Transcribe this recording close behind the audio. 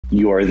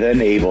You are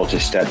then able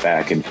to step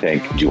back and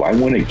think, do I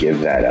want to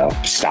give that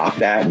up, stop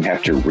that and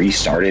have to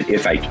restart it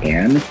if I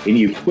can? And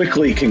you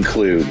quickly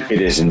conclude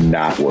it is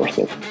not worth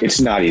it.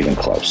 It's not even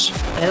close.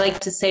 I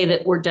like to say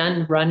that we're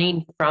done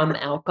running from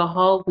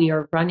alcohol. We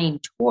are running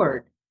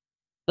toward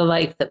the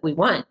life that we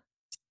want.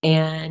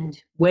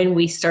 And when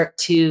we start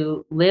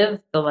to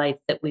live the life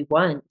that we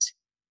want,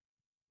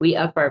 we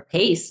up our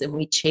pace and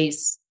we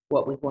chase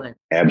what we want.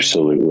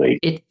 Absolutely.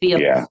 It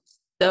feels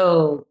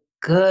so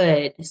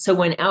good. So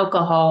when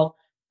alcohol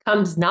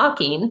comes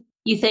knocking,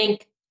 you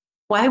think,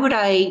 why would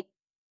I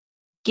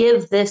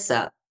give this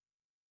up?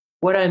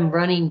 What I'm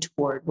running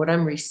toward, what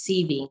I'm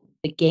receiving,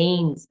 the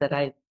gains that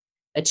I've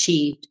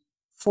achieved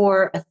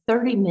for a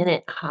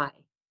 30-minute high.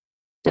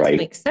 Doesn't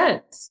make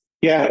sense.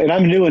 Yeah. And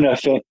I'm new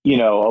enough,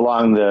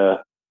 along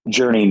the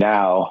journey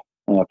now,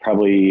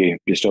 probably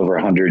just over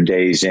 100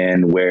 days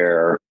in,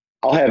 where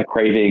I'll have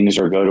cravings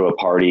or go to a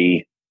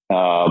party.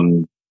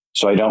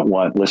 So I don't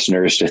want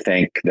listeners to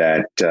think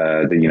that,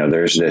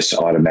 there's this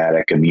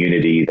automatic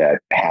immunity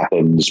that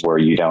happens where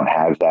you don't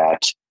have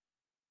that.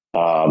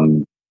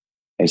 And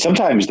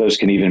sometimes those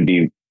can even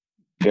be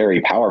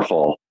very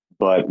powerful.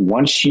 But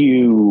once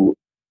you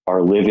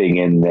are living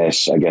in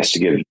this, I guess,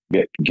 to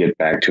get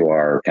back to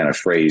our kind of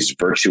phrase,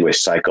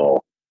 virtuous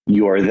cycle,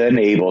 you are then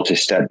able to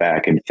step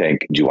back and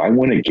think, do I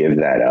want to give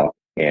that up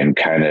and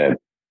kind of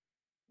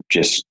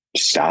just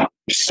stop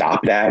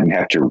that and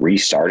have to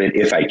restart it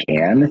if I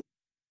can?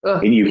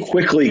 And you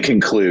quickly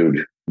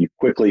conclude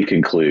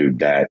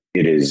that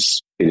it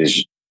is,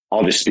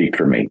 I'll just speak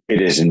for me.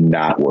 It is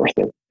not worth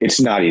it. It's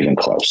not even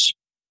close.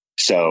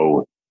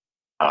 So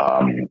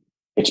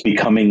it's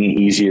becoming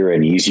easier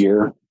and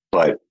easier,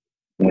 but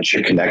once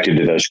you're connected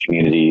to those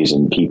communities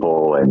and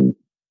people and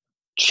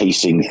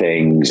chasing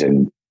things,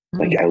 and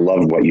like, I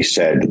love what you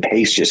said, the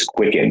pace just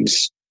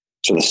quickens.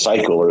 So the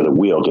cycle or the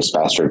wheel gets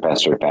faster and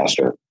faster and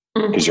faster,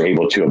 because you're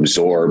able to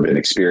absorb and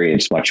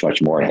experience much, much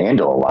more and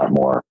handle a lot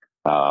more.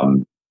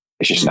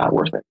 It's just not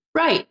worth it.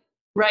 Right.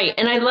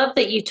 And I love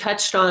that you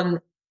touched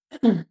on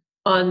the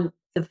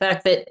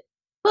fact that,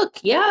 look,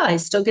 I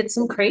still get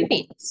some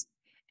cravings.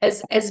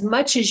 As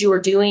much as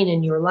you're doing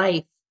in your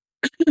life,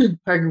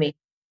 pardon me,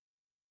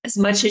 as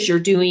much as you're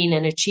doing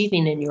and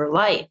achieving in your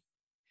life,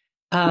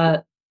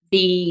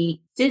 the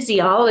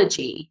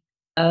physiology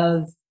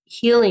of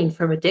healing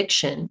from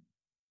addiction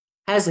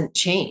hasn't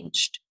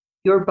changed.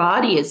 Your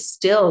body is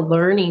still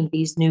learning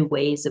these new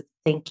ways of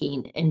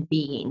thinking and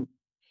being.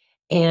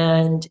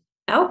 And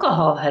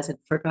alcohol hasn't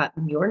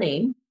forgotten your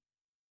name.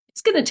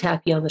 It's going to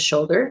tap you on the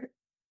shoulder.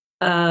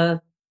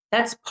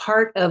 That's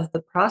part of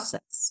the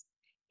process.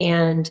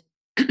 And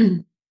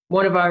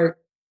one of our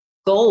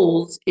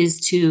goals is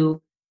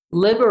to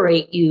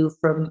liberate you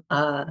from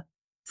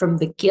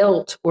the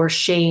guilt or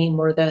shame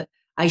or the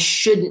I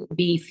shouldn't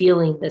be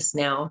feeling this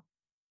now,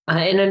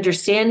 and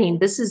understanding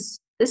this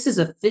is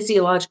a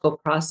physiological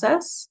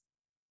process,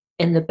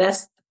 and the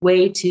best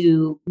way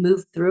to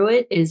move through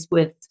it is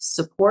with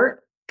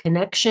support,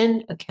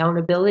 connection,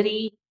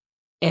 accountability,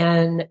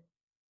 and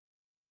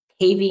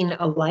paving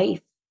a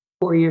life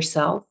for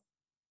yourself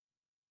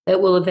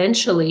that will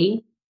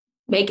eventually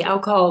make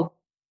alcohol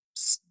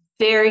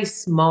very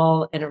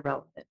small and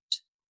irrelevant.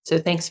 So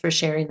thanks for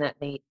sharing that,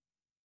 Nate.